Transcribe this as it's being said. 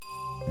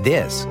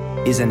This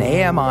is an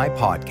AMI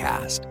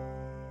podcast.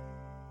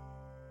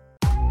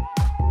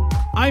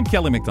 I'm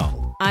Kelly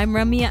McDonald. I'm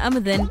Ramya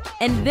Amadin,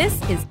 and this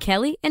is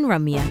Kelly and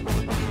Ramya.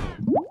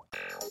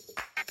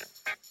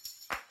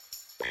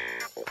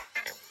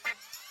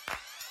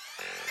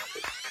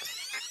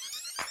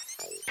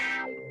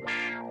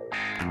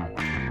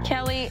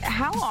 Kelly,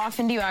 how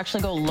often do you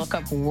actually go look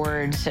up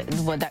words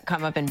that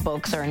come up in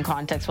books or in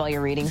context while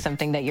you're reading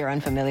something that you're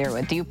unfamiliar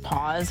with? Do you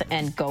pause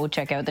and go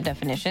check out the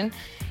definition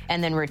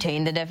and then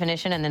retain the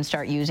definition and then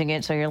start using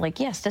it so you're like,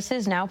 yes, this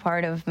is now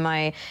part of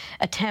my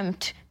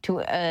attempt to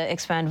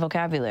expand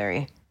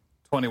vocabulary?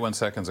 21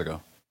 seconds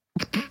ago.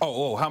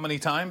 Oh, how many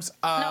times?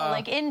 No,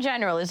 like in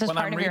general, is this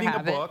part of your habit? When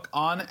I'm reading a book,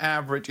 on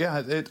average,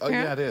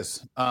 it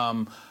is.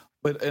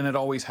 And it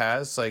always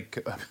has.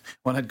 Like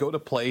when I'd go to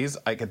plays,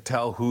 I could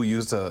tell who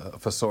used a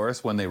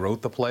thesaurus when they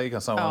wrote the play.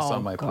 Some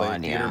of my play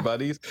theater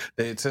buddies,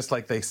 it's just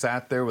like they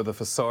sat there with a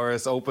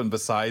thesaurus open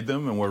beside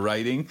them and were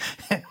writing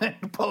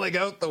and pulling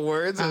out the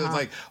words. And it's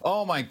like,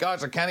 oh my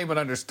gosh, I can't even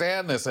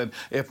understand this. And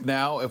if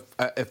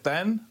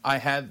then I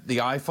had the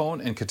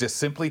iPhone and could just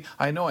simply,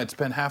 I know I'd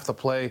spend half the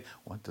play.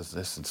 What does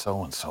this and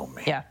so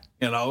mean? Yeah.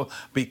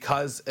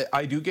 Because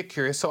I do get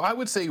curious. So I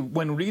would say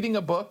when reading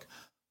a book,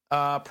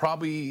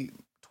 probably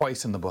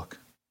twice in the book,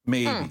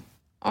 maybe.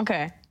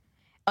 Okay.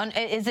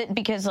 Is it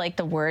because like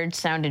the words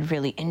sounded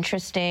really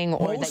interesting,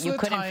 or that you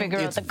couldn't figure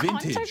out the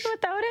context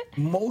without it?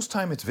 Most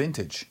time it's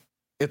vintage.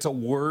 It's a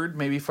word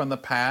maybe from the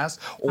past,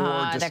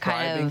 or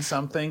describing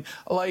something.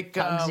 Like,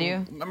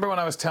 remember when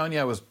I was telling you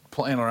I was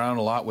playing around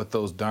a lot with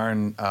those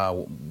darn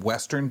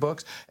Western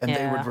books, and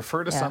they would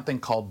refer to something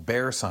called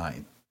bear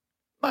sign.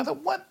 I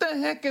thought, what the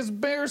heck is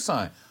bear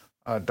sign?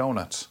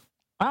 Donuts.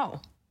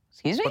 Oh.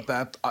 Excuse me?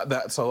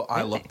 But so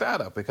I looked that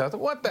up because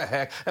what the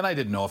heck? And I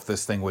didn't know if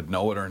this thing would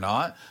know it or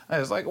not. I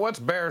was like, what's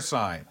bear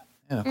sign?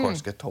 And of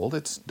course, get told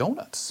it's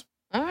donuts.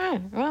 All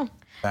right. Well,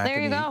 back there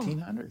you in the go.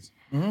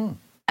 1800s.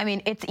 I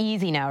mean, it's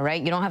easy now,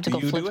 right? You don't have to go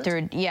flip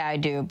through. Yeah, I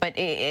do. But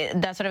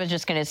that's what I was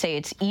just going to say.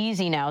 It's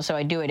easy now, so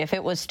I do it. If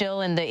it was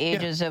still in the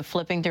ages of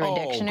flipping through a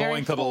dictionary.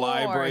 Going to the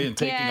library and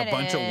taking a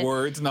bunch of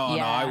words. No,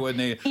 I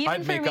wouldn't.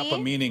 I'd make up a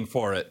meaning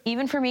for it.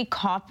 Even for me,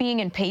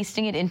 copying and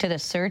pasting it into the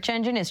search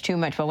engine is too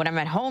much. But when I'm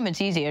at home, it's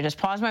easy. I just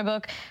pause my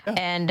book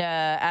and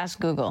ask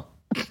Google.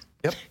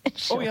 Yep.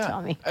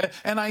 Tell me.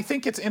 And I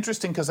think it's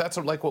interesting because that's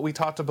like what we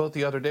talked about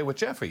the other day with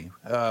Jeffrey.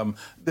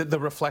 The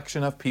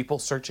reflection of people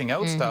searching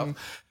out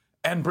stuff.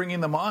 And bringing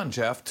them on,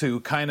 Jeff,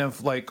 to kind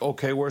of like,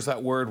 okay, where's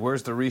that word?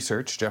 Where's the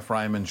research? Jeff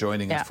Ryman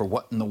joining us for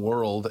What in the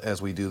World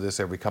as we do this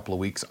every couple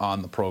of weeks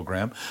on the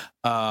program.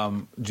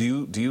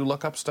 Do you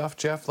look up stuff,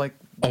 Jeff? Like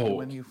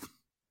when you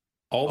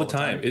all the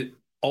time.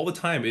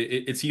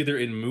 It's either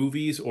in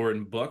movies or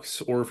in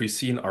books, or if you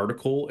see an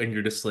article and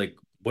you're just like,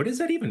 what does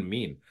that even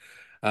mean?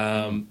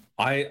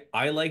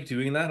 I like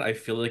doing that. I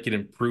feel like it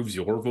improves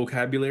your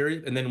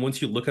vocabulary. And then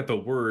once you look up a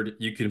word,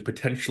 you can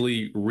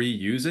potentially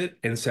reuse it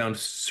and sound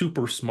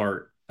super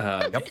smart.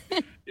 And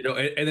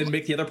then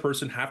make the other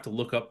person have to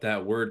look up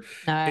that word.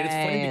 Nice. And it's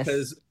funny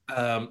because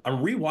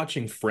I'm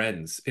rewatching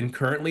Friends, and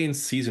currently in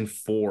season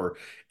 4,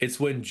 it's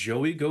when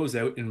Joey goes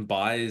out and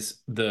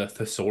buys the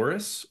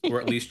thesaurus,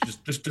 or at least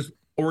just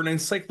or an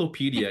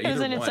encyclopedia. It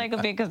was an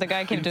encyclopedia because the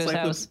guy came to his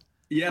house.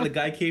 Yeah, the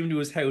guy came to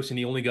his house and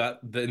he only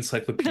got the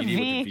encyclopedia with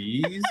the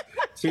V's.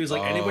 So he was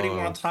like, anybody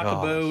want to talk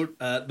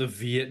about the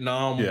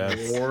Vietnam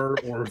War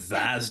or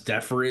vas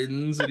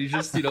deferens? And he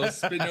just,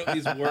 spitting out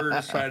these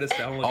words, trying to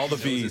sound like all the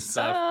V's.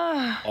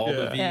 All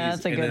the V's. Yeah,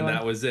 that's a good and then one.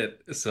 that was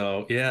it.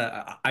 So,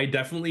 yeah, I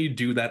definitely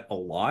do that a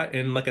lot.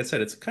 And like I said,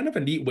 it's kind of a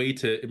neat way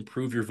to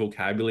improve your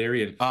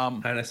vocabulary and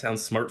kind of sound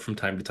smart from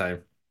time to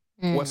time.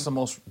 What's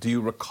do you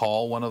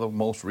recall one of the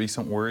most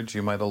recent words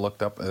you might have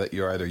looked up that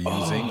you're either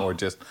using or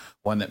just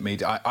one that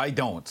made I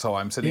don't, so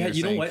I'm sitting here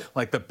saying,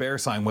 like the bear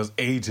sign was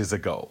ages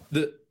ago.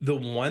 The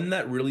one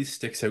that really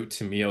sticks out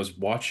to me, I was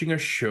watching a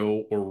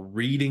show or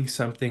reading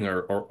something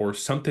or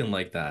something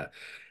like that,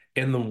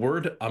 and the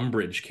word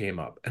umbrage came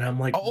up, and I'm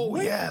like,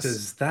 what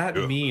does that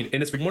mean?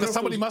 And it's one of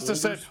somebody must have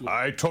said,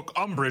 I took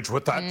umbrage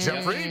with that,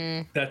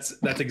 Jeffrey. That's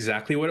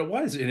exactly what it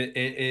was,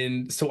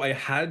 and so I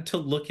had to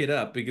look it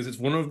up because it's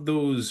one of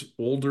those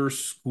older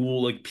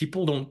school, like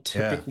people don't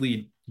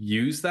typically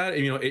use that.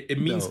 And, it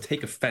means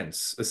take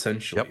offense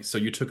essentially. So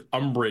you took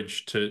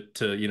umbrage to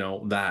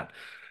that.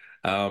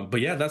 But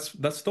yeah,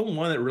 that's the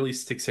one that really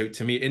sticks out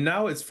to me. And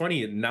now it's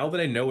funny, now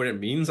that I know what it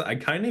means, I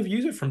kind of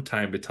use it from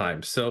time to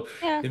time. So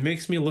it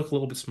makes me look a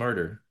little bit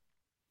smarter.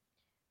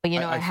 But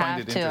I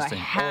have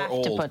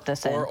to put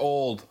this in. Or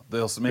old.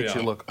 They'll make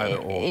you look either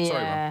old. Yeah.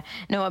 Sorry, Mom.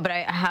 No, but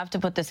I have to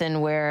put this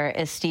in where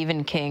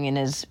Stephen King in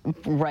his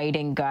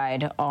writing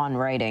guide on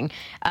writing,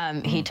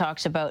 he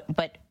talks about,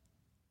 but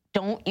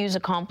don't use a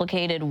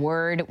complicated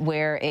word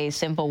where a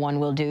simple one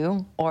will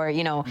do. Or,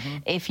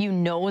 if you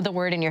know the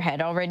word in your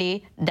head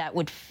already, that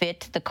would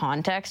fit the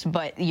context,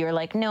 but you're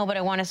like, no, but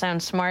I want to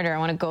sound smarter. I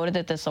want to go to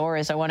the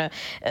thesaurus. I want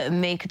to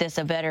make this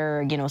a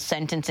better,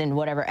 sentence in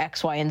whatever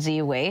X, Y, and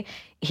Z way.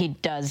 He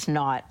does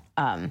not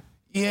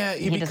Yeah,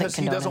 because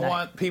he doesn't that.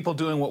 want people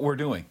doing what we're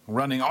doing,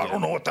 running. I don't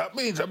know what that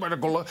means. I better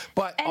go look.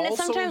 But and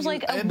also, sometimes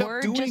like a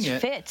word just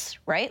fits,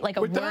 right? Like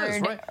a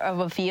word of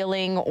a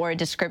feeling or a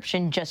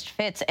description just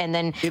fits, and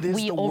then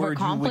we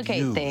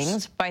overcomplicate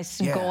things by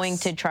going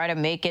to try to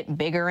make it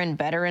bigger and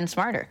better and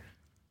smarter.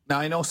 Now,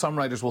 I know some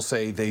writers will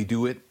say they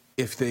do it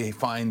if they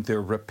find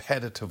they're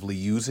repetitively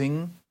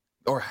using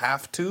or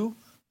have to.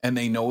 And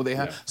they know they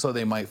have, so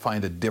they might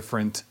find a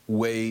different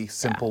way,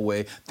 simple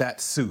way that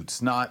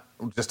suits, not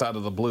just out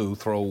of the blue,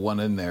 throw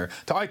one in there.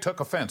 I took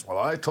offense. Well,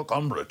 I took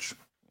umbrage.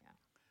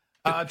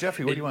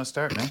 Jeffrey, where do you want to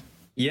start, man?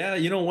 Yeah,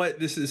 you know what?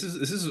 This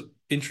is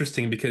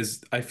interesting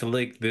because I feel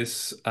like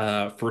this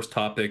first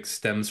topic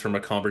stems from a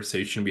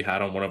conversation we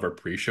had on one of our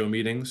pre-show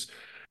meetings.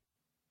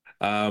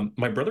 My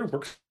brother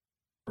works.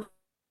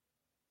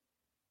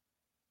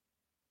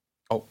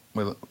 Oh,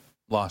 we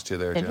lost you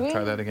there, Jeff.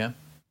 Try that again.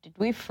 Did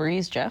we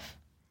freeze Jeff?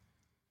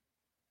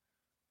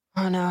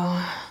 Oh, no.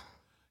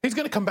 He's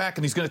going to come back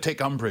and he's going to take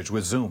umbrage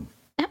with Zoom.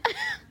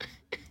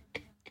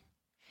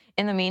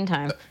 In the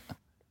meantime,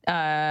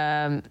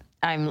 I'm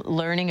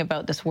learning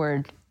about this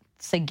word,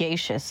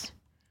 sagacious.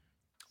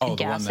 Oh,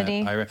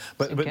 sagacity.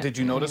 But did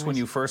you notice when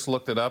you first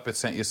looked it up, it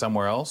sent you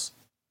somewhere else?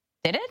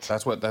 Did it?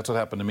 That's what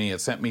happened to me.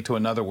 It sent me to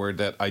another word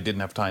that I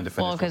didn't have time to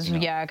finish. Well,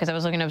 because I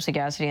was looking up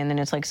sagacity and then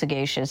it's like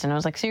sagacious, and I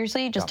was like,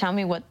 seriously, just tell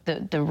me what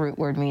the root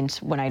word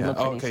means when I look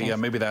for these things.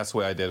 Maybe that's the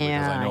way I did it,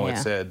 because I know it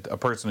said a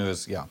person who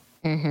is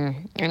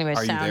Mm-hmm. Anyway,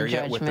 are you there judgment.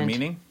 yet with the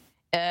meaning?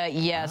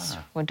 Yes.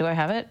 What do I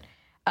have it?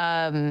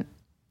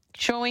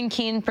 Showing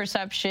keen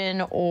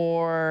perception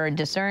or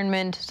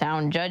discernment,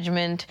 sound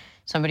judgment.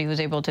 Somebody who's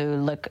able to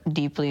look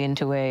deeply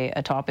into a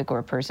topic or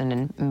a person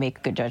and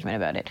make good judgment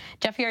about it.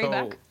 Jeffy, are you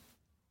back?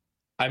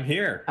 I'm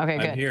here. Okay,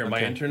 good. I'm here.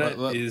 My internet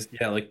is,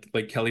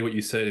 like Kelly, what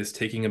you said is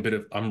taking a bit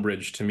of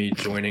umbrage to me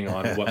joining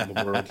on What in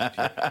the World.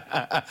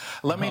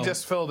 Let me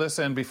just fill this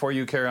in before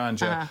you carry on,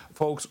 Jeff.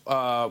 Folks,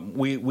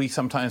 we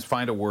sometimes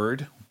find a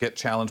word, get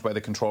challenged by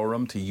the control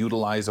room to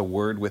utilize a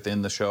word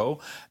within the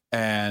show.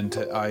 And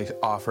I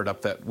offered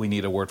up that we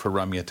need a word for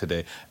Ramya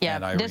today.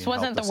 Yeah, and this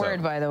wasn't the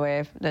word, by the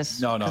way.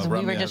 No,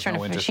 we were just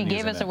trying to. She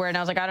gave us a word, and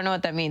I was like, I don't know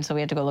what that means, so we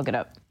had to go look it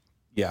up.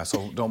 Yeah,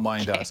 so don't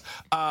mind us.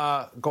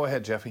 Go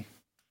ahead, Jeffy.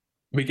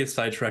 We get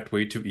sidetracked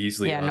way too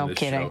easily on this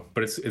show,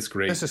 but it's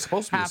great. This is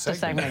supposed to be half the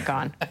segment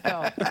gone.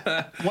 Go.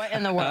 What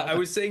in the world? I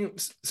was saying,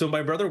 so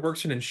my brother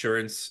works in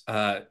insurance.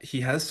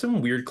 He has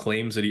some weird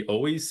claims that he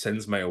always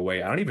sends my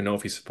way. I don't even know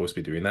if he's supposed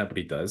to be doing that, but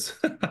he does.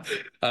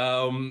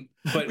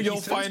 But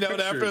you'll find out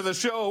after the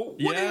show.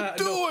 What are you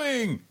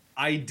doing? No,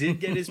 I did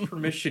get his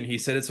permission. He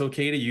said it's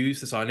okay to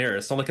use this on air.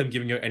 It's not like I'm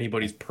giving out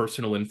anybody's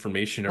personal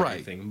information or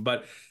anything,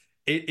 but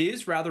it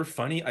is rather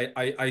funny.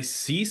 I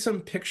see some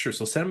pictures.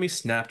 So send me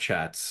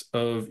Snapchats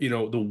of,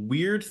 the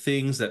weird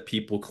things that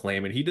people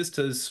claim. And he just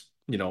does,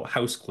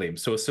 house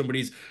claims. So if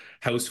somebody's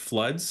house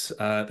floods,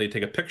 they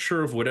take a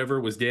picture of whatever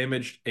was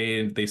damaged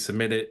and they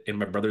submit it. And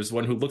my brother's the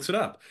one who looks it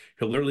up.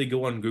 He'll literally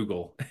go on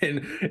Google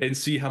and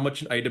see how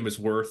much an item is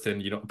worth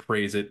and,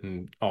 appraise it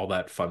and all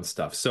that fun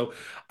stuff. So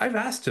I've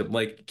asked him,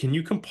 can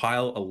you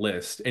compile a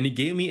list? And he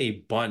gave me a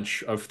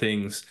bunch of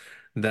things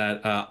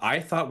that I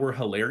thought were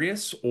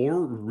hilarious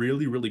or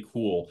really, really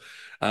cool.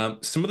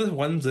 Some of the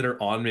ones that are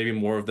on maybe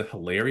more of the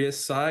hilarious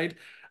side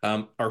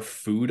are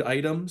food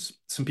items.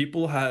 Some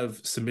people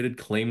have submitted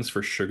claims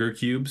for sugar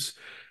cubes.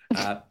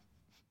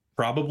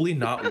 Probably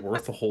not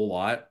worth a whole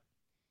lot.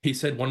 He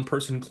said one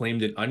person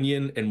claimed an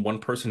onion and one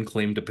person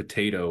claimed a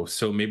potato.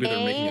 So maybe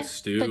they're making a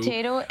stew.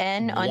 Potato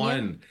and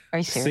onion? Are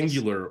you serious?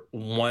 Singular.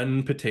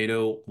 One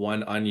potato,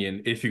 one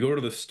onion. If you go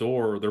to the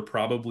store, they're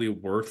probably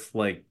worth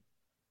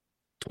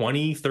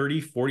 20,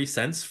 30, 40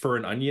 cents for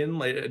an onion,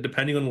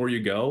 depending on where you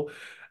go.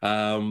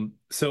 Then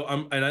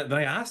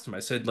I asked him, I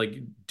said,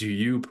 do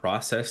you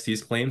process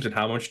these claims and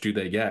how much do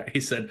they get? He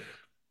said,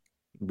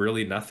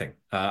 really nothing.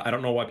 I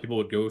don't know why people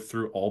would go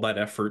through all that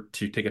effort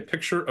to take a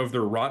picture of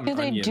their rotten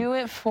onion. Do they do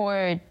it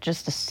for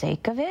just the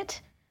sake of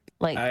it?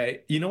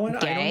 You know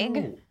what?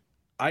 Gag?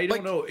 I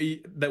don't know.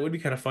 That would be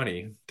kind of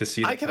funny to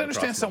see. I can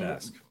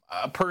understand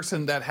a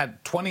person that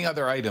had 20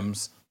 other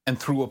items and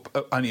threw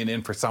an onion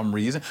in for some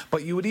reason.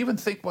 But you would even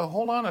think, well,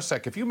 hold on a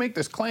sec. If you make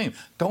this claim,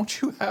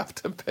 don't you have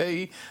to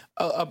pay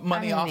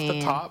money off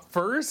the top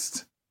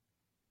first?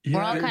 We're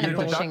all kind of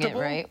pushing it,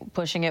 right?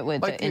 Pushing it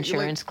with the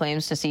insurance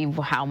claims to see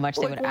how much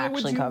they would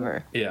actually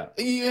cover. Yeah.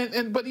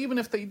 But even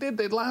if they did,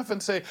 they'd laugh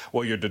and say,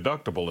 well, your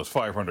deductible is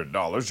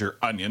 $500, your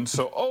onion.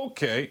 So,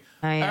 okay,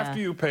 after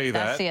you pay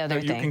that,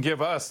 you can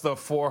give us the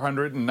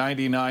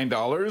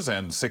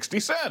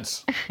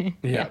 $499.60.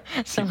 Yeah.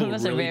 Some of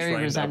us are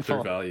very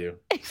resentful. Value.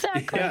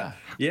 Exactly.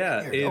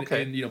 Yeah.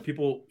 And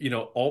people,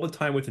 all the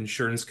time with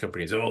insurance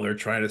companies, they're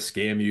trying to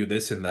scam you,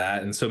 this and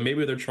that. And so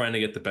maybe they're trying to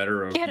get the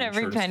better of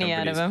every penny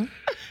out of them.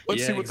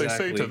 Let's see what they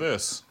say to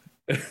this.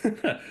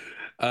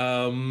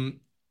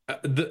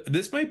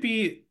 This might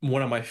be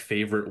one of my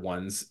favorite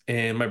ones,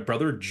 and my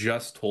brother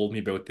just told me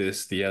about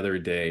this the other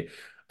day.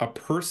 A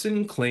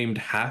person claimed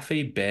half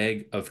a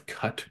bag of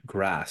cut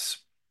grass.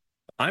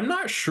 I'm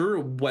not sure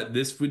what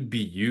this would be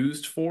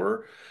used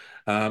for.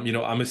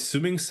 I'm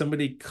assuming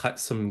somebody cut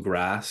some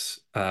grass,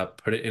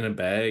 put it in a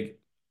bag.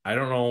 I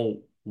don't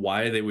know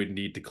why they would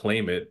need to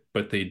claim it,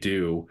 but they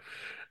do.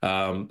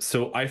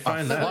 So I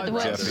find that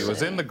flood, Jesse. It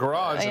was in the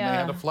garage and they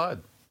had a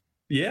flood.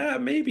 Yeah,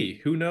 maybe.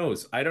 Who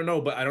knows? I don't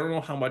know, but I don't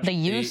know how much the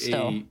use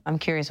though. I'm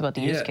curious about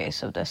the use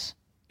case of this.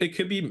 It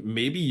could be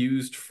maybe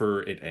used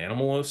for an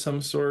animal of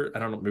some sort. I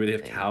don't know. Maybe they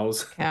have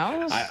cows.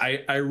 Cows?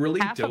 I really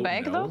don't know. Half a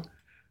bag though?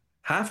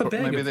 Half a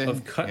bag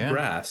of cut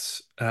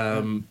grass.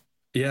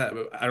 Yeah,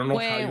 I don't know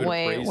how you would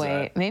phrase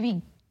that.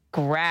 Maybe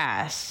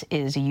grass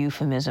is a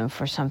euphemism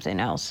for something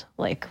else.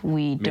 Like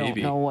we don't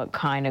know what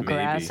kind of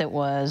grass it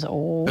was.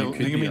 Oh,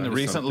 you mean the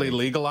recently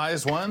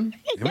legalized one?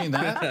 You mean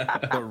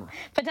that?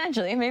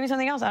 Potentially, maybe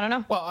something else. I don't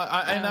know. Well,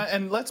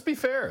 and let's be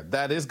fair.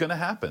 That is going to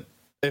happen.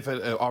 If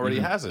it already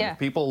hasn't. If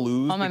people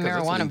lose all my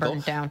marijuana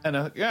burned down. And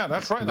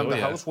that's right. The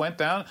house went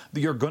down.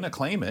 You're going to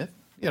claim it.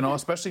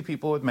 Especially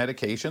people with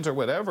medications or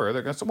whatever.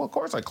 They're going to say, well, of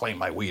course I claim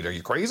my weed. Are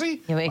you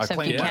crazy? Yeah,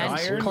 except you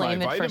can't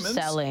claim it for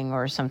selling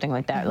or something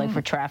like that, like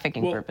for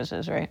trafficking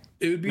purposes, right?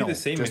 It would be the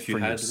same if you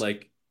had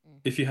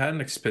if you had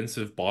an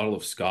expensive bottle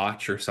of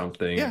scotch or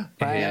something, and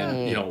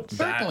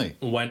that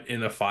went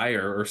in a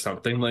fire or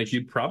something, like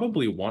you'd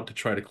probably want to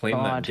try to claim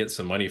that and get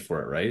some money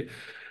for it, right?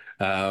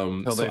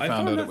 Until they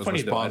found out it was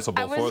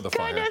responsible for the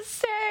fire. I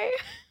was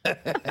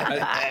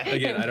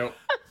gonna say.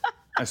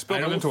 I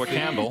spilled it into a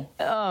candle.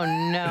 Oh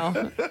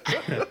no!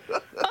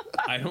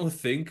 I don't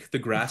think the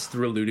grass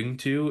they're alluding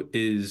to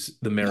is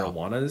the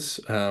marijuanas,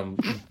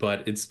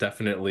 but it's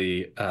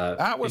definitely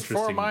that was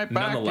for my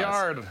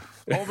backyard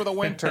over the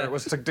winter. It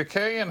was to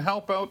decay and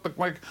help out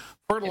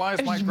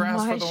fertilize my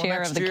grass for the next year. My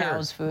share of the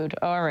cow's food.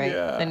 All right,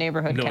 the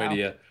neighborhood cow. No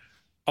idea.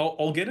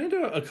 I'll get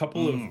into a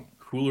couple of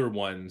cooler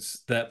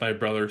ones that my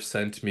brother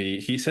sent me.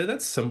 He said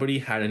that somebody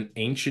had an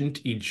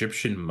ancient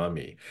Egyptian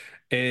mummy.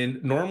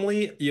 And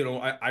normally,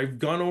 I've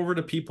gone over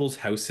to people's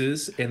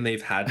houses and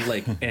they've had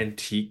like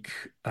antique,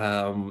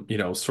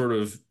 sort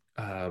of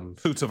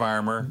suits of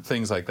armor,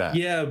 things like that.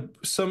 Yeah,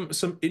 some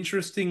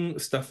interesting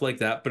stuff like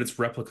that, but it's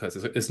replicas.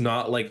 It's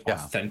not like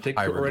authentic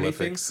or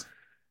anything.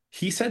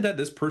 He said that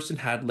this person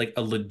had like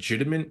a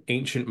legitimate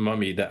ancient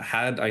mummy that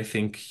had, I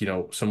think,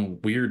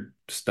 some weird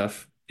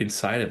stuff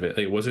inside of it.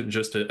 It wasn't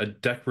just a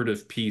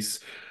decorative piece.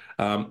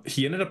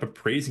 He ended up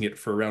appraising it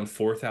for around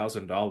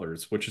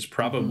 $4,000, which is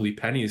probably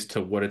pennies to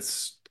what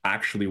it's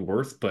actually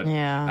worth. But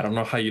I don't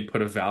know how you'd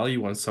put a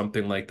value on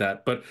something like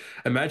that. But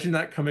imagine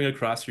that coming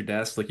across your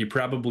desk. Like you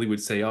probably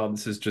would say, oh,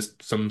 this is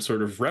just some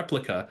sort of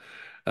replica.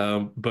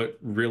 But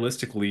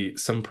realistically,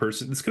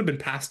 this could have been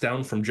passed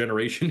down from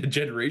generation to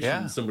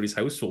generation in somebody's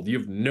household. You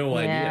have no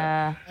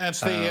idea. That's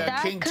the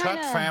King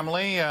Tut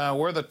family.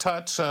 We're the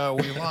Tuts.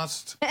 We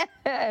lost.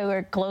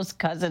 We're close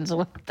cousins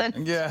with them.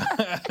 Yeah.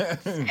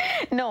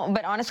 No,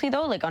 but honestly,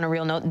 though, like on a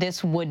real note,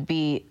 this would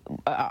be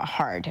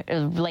hard.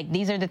 Like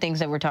these are the things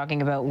that we're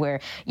talking about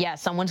where,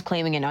 someone's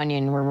claiming an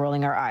onion, we're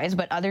rolling our eyes,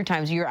 but other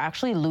times you're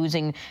actually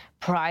losing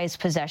prized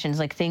possessions,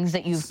 like things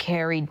that you've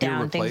carried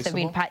down, things that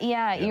have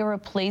been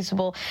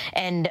irreplaceable,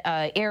 and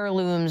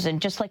heirlooms,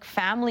 and just like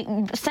family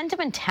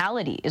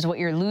sentimentality is what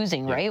you're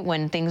losing, right?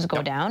 When things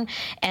go down,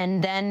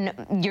 and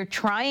then you're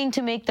trying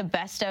to make the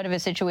best out of a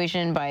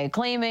situation by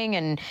claiming,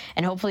 and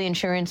hopefully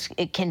insurance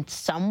it can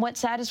somewhat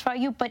satisfy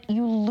you, but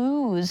you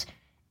lose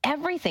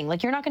everything.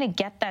 Like you're not going to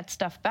get that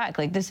stuff back.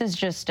 Like this is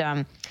just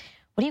what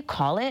do you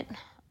call it?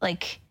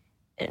 Like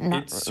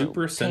it's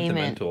super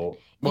sentimental.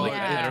 Well,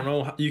 I don't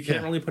know. You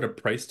can't really put a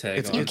price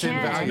tag on it. It's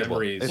invaluable.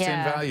 It's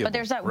invaluable. But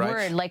there's that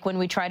word, like when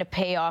we try to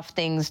pay off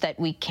things that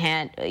we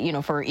can't,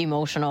 for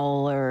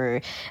emotional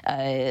or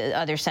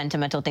other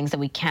sentimental things that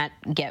we can't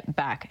get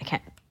back. I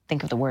can't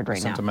think of the word right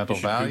sentimental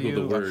now. Value.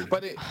 The word,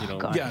 but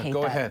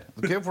go ahead.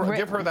 Give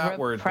her that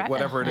word,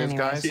 whatever it is,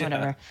 guys.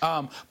 Whatever.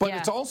 But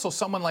it's also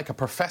someone like a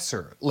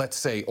professor, let's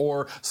say,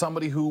 or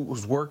somebody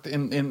who's worked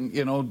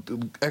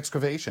in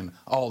excavation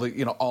all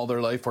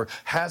their life, or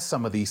has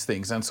some of these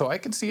things. And so I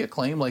can see a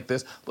claim like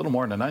this, a little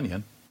more than an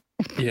onion.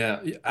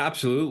 Yeah,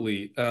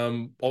 absolutely.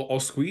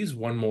 I'll squeeze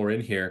one more in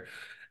here.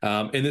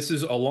 And this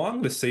is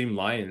along the same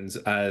lines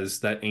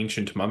as that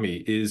ancient mummy,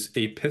 is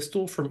a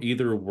pistol from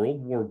either World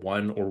War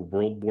I or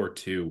World War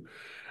II.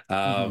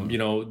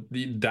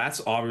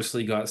 That's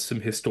obviously got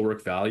some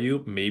historic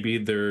value. Maybe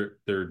their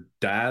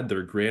dad,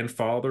 their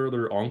grandfather,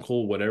 their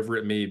uncle, whatever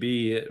it may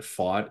be,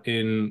 fought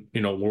in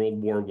World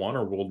War I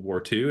or World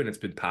War II, and it's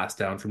been passed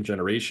down from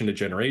generation to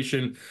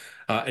generation.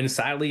 And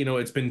sadly,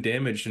 it's been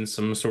damaged in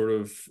some sort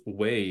of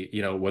way,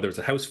 whether it's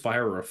a house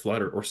fire or a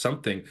flood or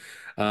something.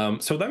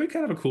 So that'd be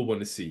kind of a cool one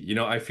to see.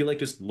 I feel like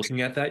just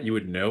looking at that, you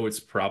would know it's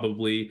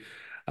probably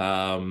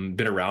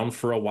been around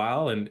for a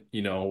while, and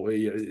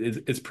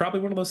it's probably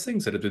one of those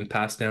things that have been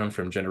passed down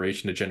from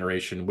generation to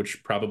generation,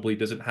 which probably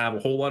doesn't have a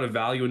whole lot of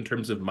value in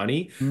terms of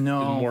money.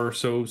 No, more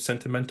so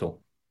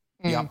sentimental.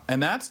 Yeah,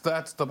 and that's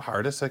the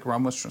hardest, like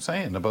Ron was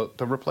saying, about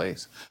the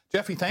replace.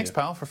 Jeffy, thanks,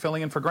 pal, for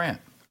filling in for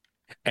Grant.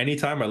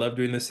 Anytime. I love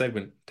doing this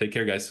segment. Take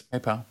care, guys. Hey,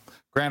 pal.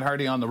 Grant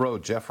Hardy on the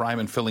road. Jeff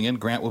Ryman filling in.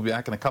 Grant will be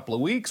back in a couple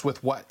of weeks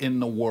with What in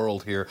the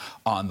World here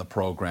on the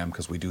program,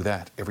 because we do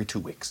that every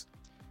 2 weeks.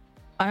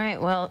 All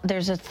right, well,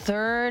 there's a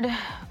third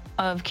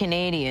of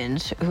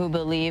Canadians who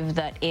believe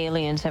that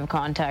aliens have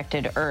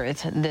contacted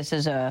Earth. This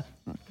is a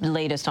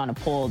latest on a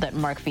poll that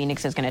Mark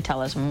Phoenix is going to tell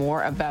us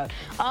more about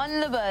on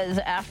The Buzz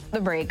after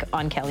the break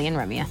on Kelly and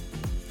Ramya.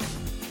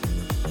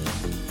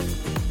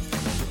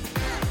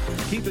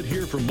 Keep it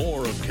here for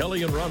more of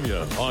Kelly and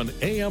Ramya on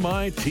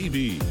AMI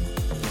TV.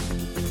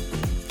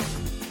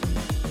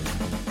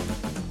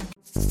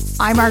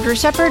 I'm Margaret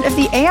Shepard of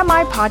the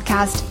AMI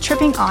podcast,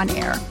 Tripping on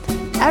Air.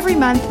 Every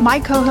month, my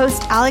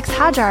co-host Alex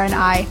Hajar and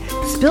I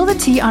spill the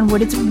tea on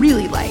what it's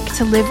really like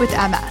to live with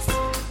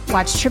MS.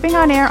 Watch Tripping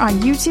on Air on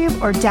YouTube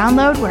or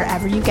download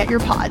wherever you get your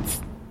pods.